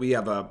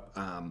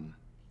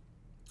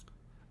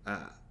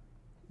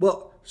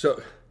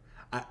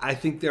I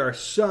think there are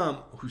some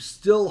who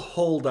still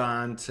hold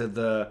on to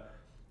the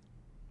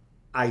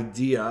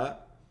idea,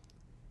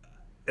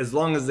 as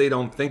long as they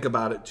don't think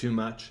about it too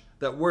much,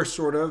 that we're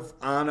sort of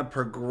on a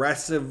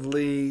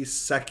progressively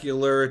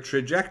secular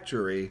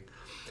trajectory.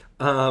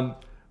 But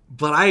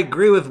I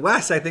agree with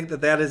Wes. I think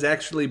that is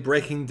actually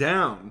breaking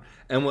down.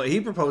 And what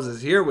he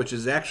proposes here, which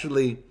is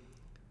actually,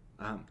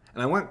 and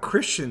I want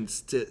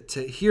Christians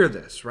to hear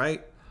this,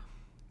 right?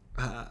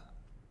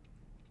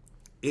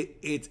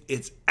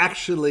 It's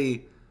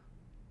actually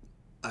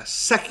a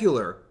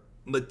secular,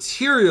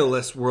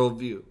 materialist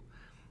worldview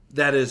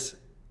that is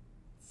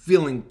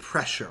feeling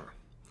pressure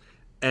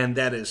and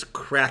that is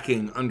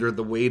cracking under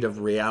the weight of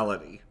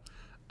reality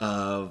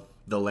of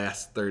the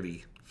last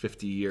 30,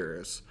 50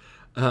 years.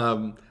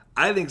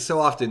 I think so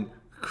often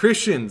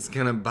Christians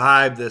can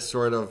imbibe this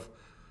sort of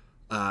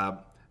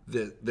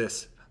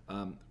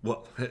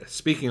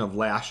speaking of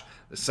Lasch,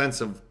 the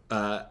sense of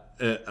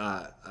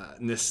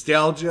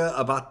nostalgia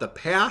about the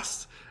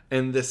past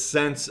and this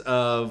sense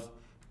of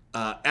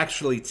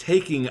actually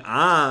taking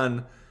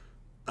on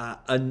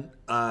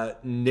a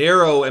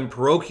narrow and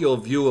parochial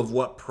view of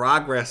what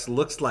progress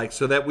looks like,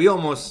 so that we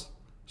almost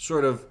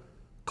sort of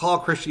call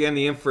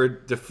Christianity in for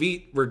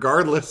defeat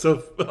regardless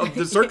of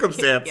the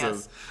circumstances.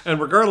 Yes.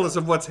 And regardless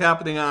of what's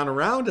happening on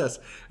around us.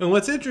 And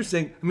what's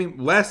interesting, I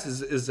mean, Wes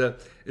is a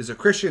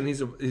Christian,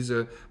 he's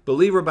a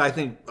believer, but I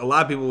think a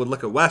lot of people would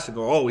look at Wes and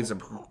go, oh, he's a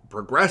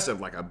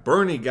progressive, like a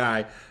Bernie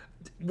guy.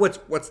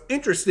 What's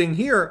interesting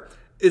here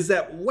is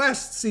that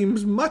Wes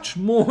seems much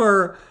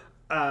more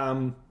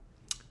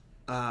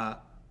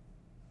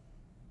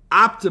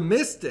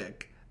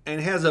optimistic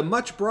and has a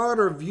much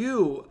broader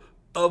view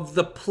of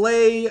the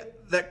play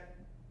that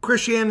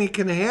Christianity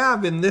can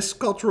have in this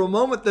cultural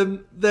moment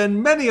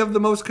than many of the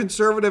most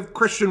conservative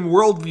Christian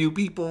worldview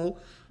people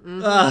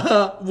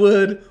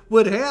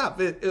would have.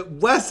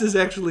 Wes is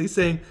actually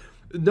saying,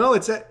 no,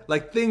 it's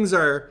like things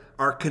are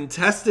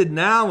contested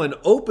now and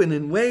open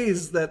in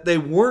ways that they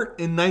weren't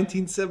in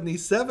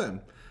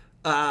 1977.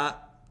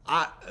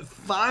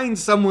 find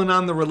someone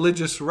on the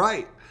religious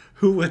right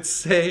who would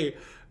say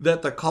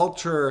that the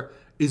culture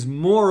is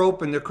more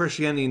open to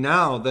Christianity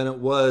now than it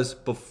was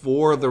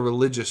before the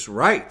religious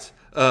right,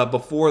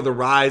 before the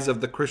rise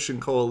of the Christian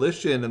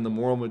coalition and the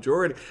moral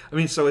majority. I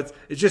mean, so it's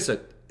just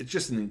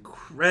an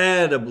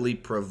incredibly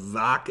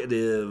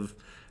provocative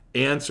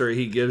answer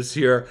he gives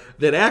here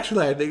that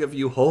actually, I think if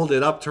you hold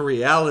it up to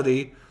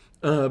reality,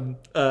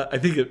 I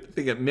think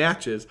it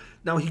matches.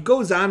 Now, he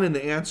goes on in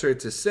the answer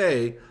to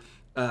say,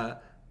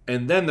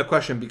 and then the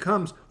question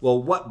becomes,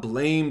 well, what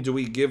blame do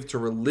we give to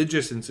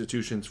religious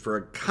institutions for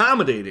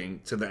accommodating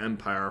to the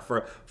empire,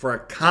 for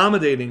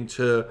accommodating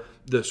to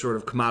the sort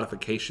of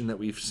commodification that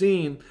we've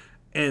seen?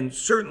 And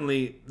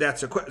certainly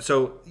that's a question.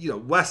 So,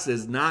 West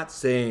is not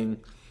saying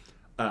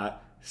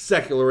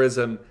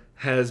secularism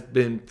has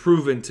been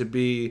proven to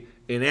be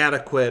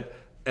inadequate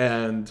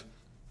and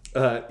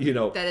that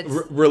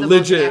it's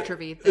religion,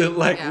 thing.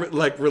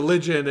 like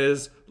religion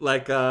is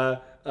like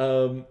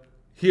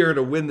here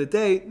to win the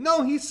day.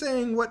 No, he's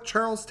saying what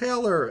Charles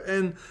Taylor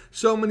and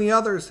so many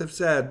others have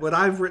said, what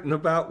I've written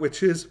about,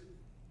 which is,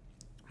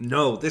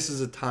 no, this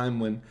is a time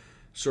when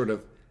sort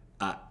of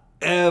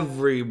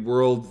every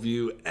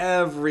worldview,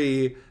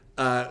 every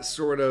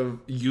sort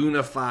of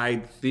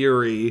unified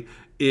theory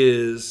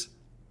is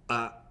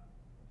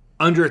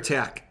under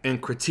attack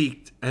and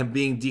critiqued and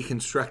being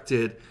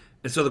deconstructed.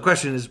 And so the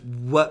question is,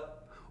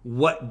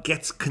 what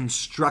gets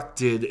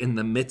constructed in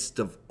the midst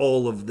of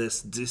all of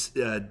this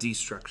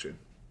destruction?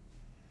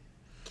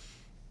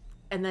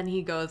 And then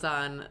he goes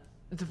on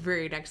the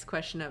very next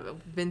question of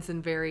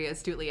Vincent very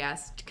astutely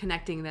asked,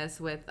 connecting this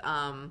with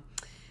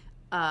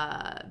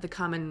the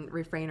common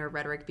refrain or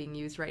rhetoric being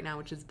used right now,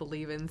 which is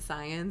believe in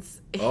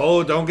science.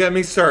 Oh, don't get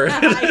me started.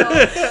 I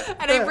know.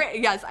 And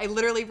I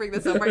literally bring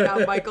this up right now,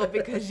 Michael,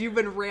 because you've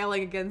been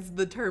railing against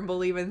the term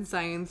believe in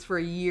science for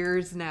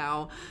years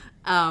now.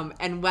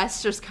 And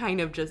Wes just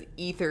kind of just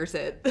ethers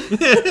it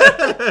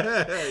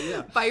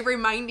by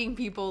reminding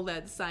people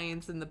that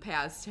science in the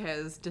past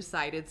has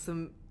decided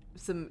some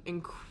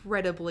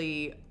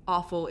incredibly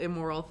awful,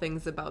 immoral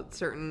things about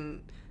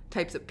certain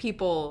types of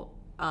people,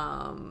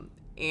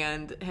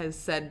 and has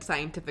said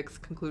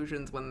scientific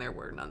conclusions when there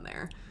were none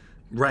there.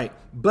 Right.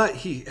 But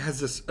he has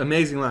this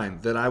amazing line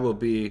that I will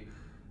be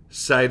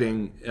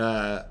citing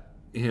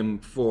him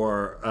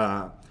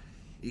for.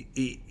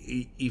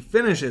 He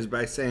finishes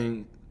by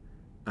saying,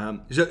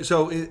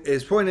 so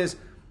his point is,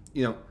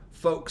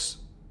 folks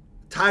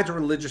tied to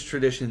religious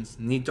traditions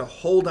need to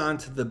hold on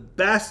to the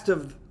best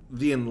of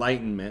the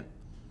Enlightenment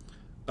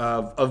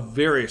of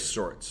various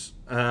sorts.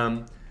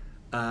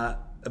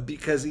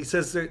 Because he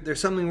says there's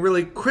something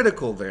really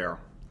critical there.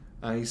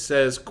 He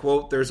says,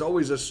 quote, there's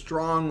always a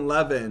strong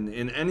leaven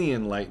in any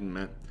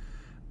enlightenment.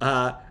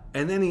 And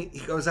then he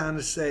goes on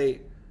to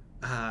say,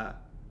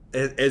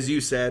 as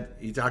you said,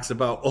 he talks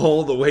about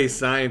all the ways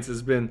science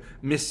has been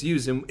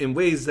misused in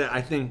ways that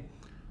I think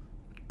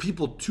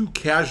people too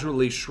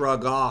casually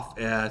shrug off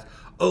as,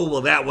 oh,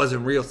 well, that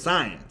wasn't real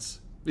science.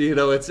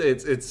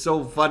 It's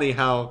so funny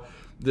how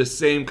the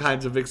same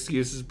kinds of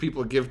excuses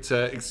people give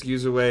to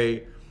excuse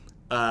away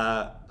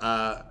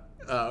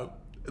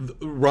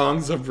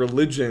wrongs of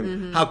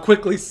religion, how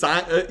quickly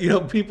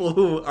people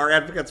who are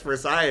advocates for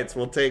science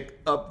will take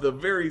up the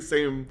very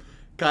same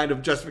kind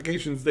of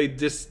justifications they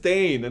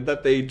disdain and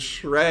that they'd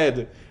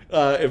shred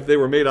if they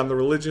were made on the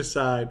religious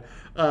side.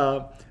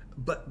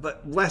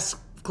 But Wes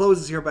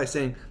closes here by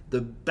saying the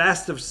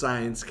best of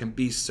science can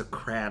be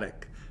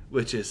Socratic,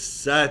 which is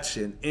such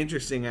an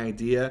interesting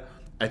idea.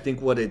 I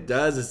think what it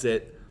does is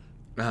it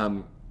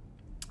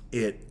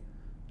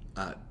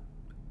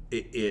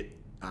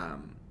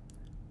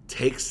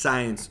takes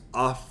science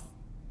off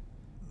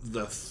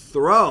the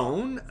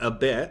throne a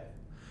bit.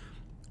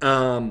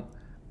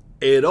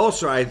 It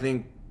also, I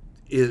think,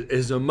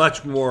 is a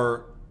much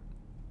more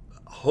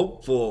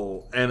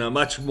hopeful and a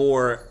much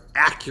more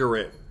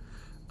accurate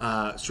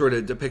sort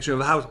of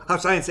depiction of how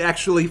science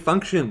actually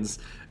functions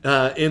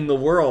in the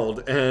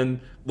world and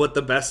what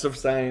the best of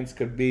science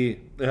could be.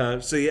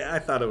 So yeah, I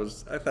thought it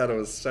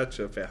was such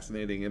a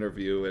fascinating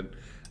interview,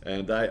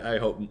 and I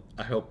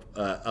hope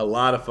a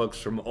lot of folks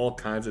from all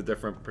kinds of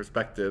different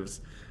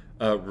perspectives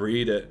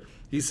read it.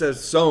 He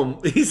says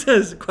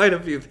quite a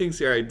few things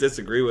here I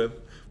disagree with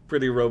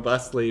pretty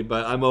robustly,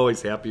 but I'm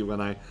always happy when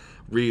I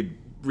read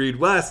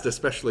West,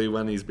 especially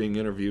when he's being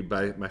interviewed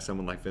by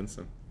someone like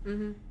Vincent.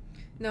 Mm-hmm.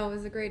 No, it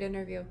was a great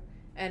interview.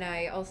 And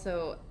I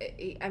also,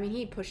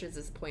 he pushes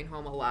this point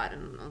home a lot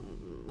in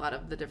a lot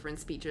of the different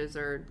speeches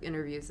or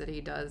interviews that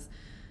he does.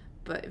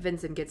 But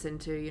Vincent gets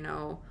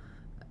into,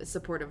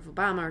 support of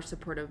Obama or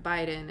support of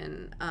Biden,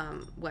 and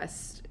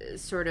West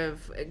sort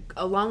of,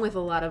 along with a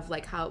lot of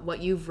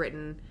what you've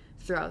written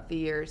throughout the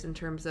years in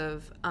terms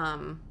of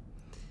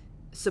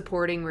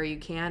supporting where you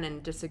can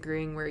and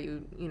disagreeing where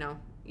you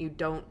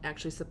don't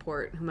actually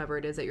support whomever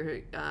it is that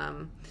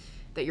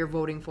you're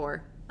voting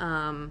for.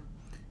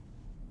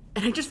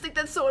 And I just think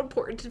that's so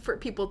important for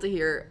people to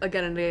hear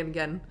again and again and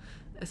again,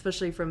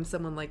 especially from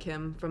someone like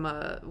him, from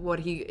what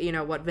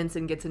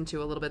Vincent gets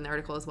into a little bit in the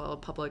article as well, a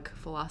public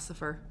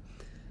philosopher.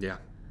 Yeah.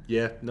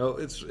 No,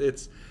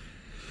 it's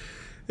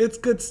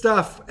good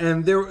stuff.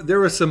 And there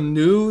was some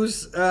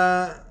news.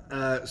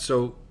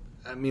 So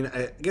I mean,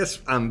 I guess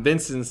on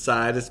Vincent's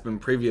side, it's been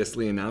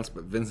previously announced,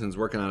 but Vincent's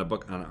working on a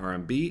book on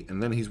R&B,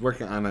 and then he's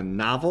working on a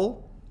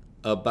novel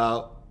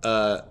about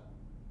a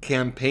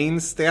campaign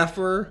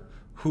staffer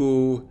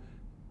who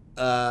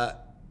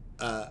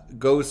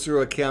goes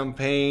through a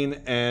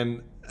campaign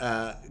and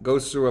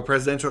goes through a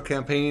presidential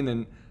campaign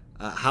and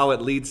how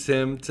it leads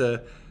him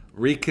to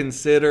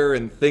reconsider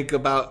and think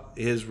about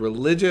his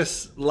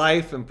religious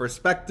life and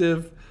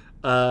perspective.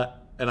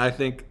 And I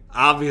think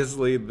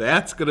obviously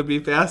that's going to be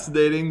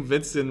fascinating.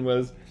 Vincent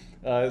was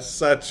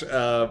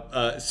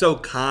so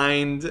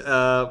kind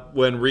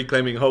when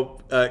Reclaiming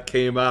Hope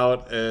came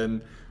out,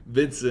 and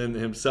Vincent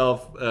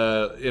himself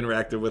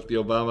interacted with the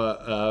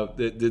Obama,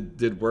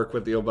 did work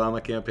with the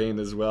Obama campaign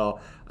as well.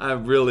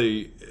 I'm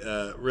really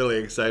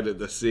excited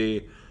to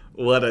see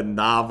what a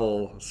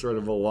novel sort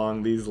of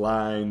along these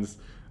lines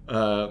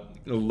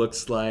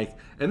looks like.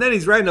 And then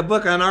he's writing a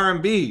book on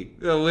R&B,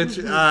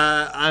 which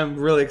I'm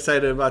really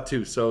excited about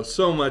too.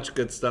 So much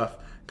good stuff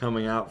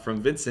coming out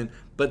from Vincent.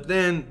 But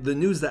then the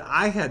news that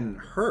I hadn't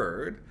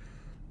heard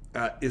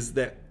is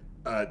that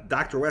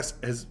Dr. West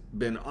has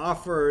been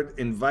offered,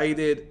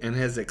 invited, and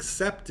has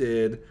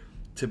accepted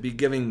to be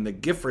giving the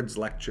Giffords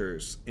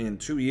Lectures in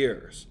 2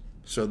 years.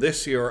 So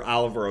this year,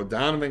 Oliver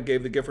O'Donovan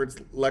gave the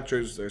Giffords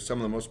Lectures. They're some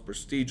of the most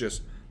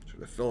prestigious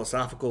sort of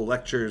philosophical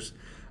lectures.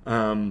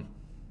 And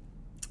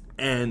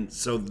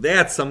so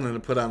that's something to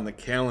put on the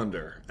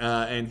calendar.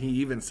 And he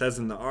even says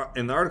in the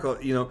article,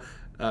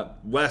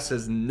 West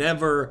has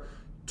never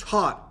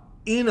taught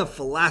in a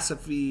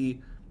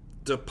philosophy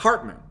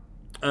department.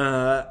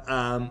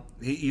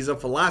 He's a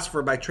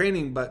philosopher by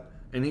training,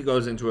 and he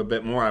goes into a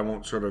bit more. I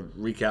won't sort of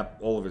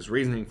recap all of his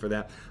reasoning for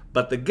that.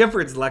 But the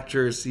Giffords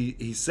Lectures,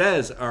 he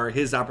says, are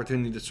his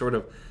opportunity to sort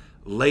of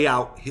lay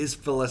out his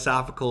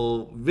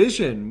philosophical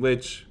vision,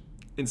 which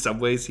in some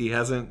ways he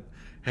hasn't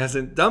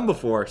done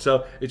before.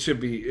 So it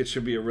should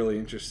be a really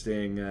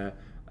interesting.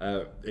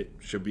 It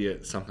should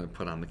be something to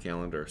put on the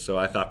calendar. So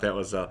I thought that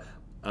was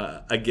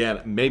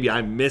again, maybe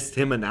I missed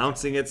him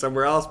announcing it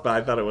somewhere else, but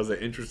I thought it was an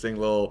interesting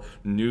little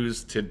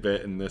news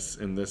tidbit in this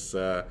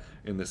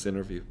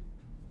interview.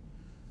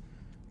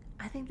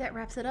 I think that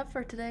wraps it up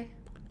for today.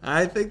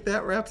 I think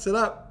that wraps it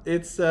up.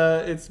 It's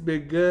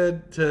been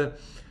good to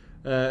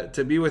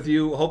be with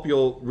you. Hope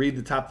you'll read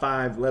the top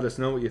 5. Let us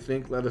know what you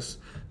think. Let us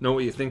know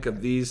what you think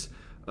of these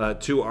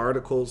 2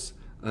 articles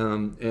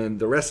and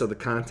the rest of the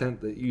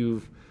content that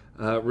you've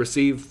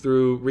received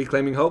through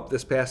Reclaiming Hope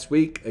this past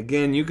week.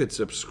 Again, you could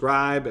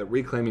subscribe at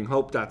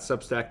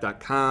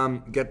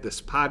reclaiminghope.substack.com. Get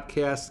this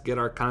podcast, get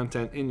our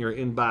content in your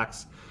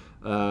inbox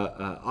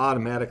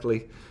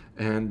automatically,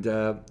 and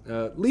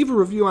leave a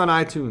review on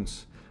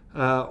iTunes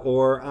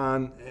or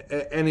on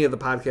any of the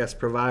podcast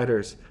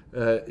providers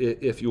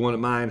if you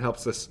wouldn't mind.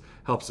 Helps us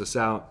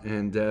out.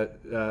 And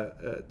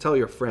tell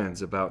your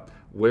friends about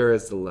Where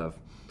Is the Love.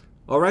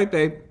 All right,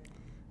 babe.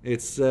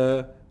 It's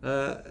another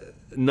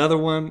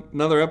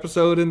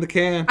episode in the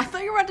can. I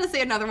thought you were about to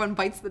say another one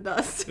bites the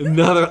dust.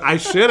 I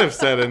should have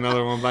said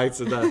another one bites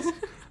the dust.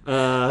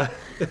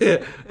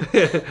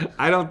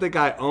 I don't think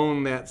I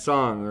own that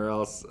song, or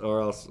else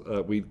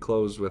we'd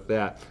close with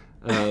that.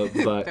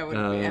 But that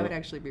would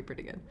actually be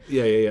pretty good.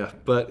 Yeah.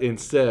 But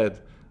instead,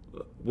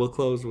 we'll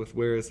close with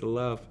 "Where Is the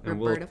Love?" and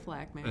Roberta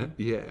Flack, man.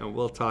 And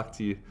we'll talk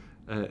to you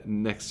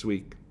next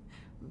week.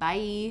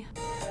 Bye.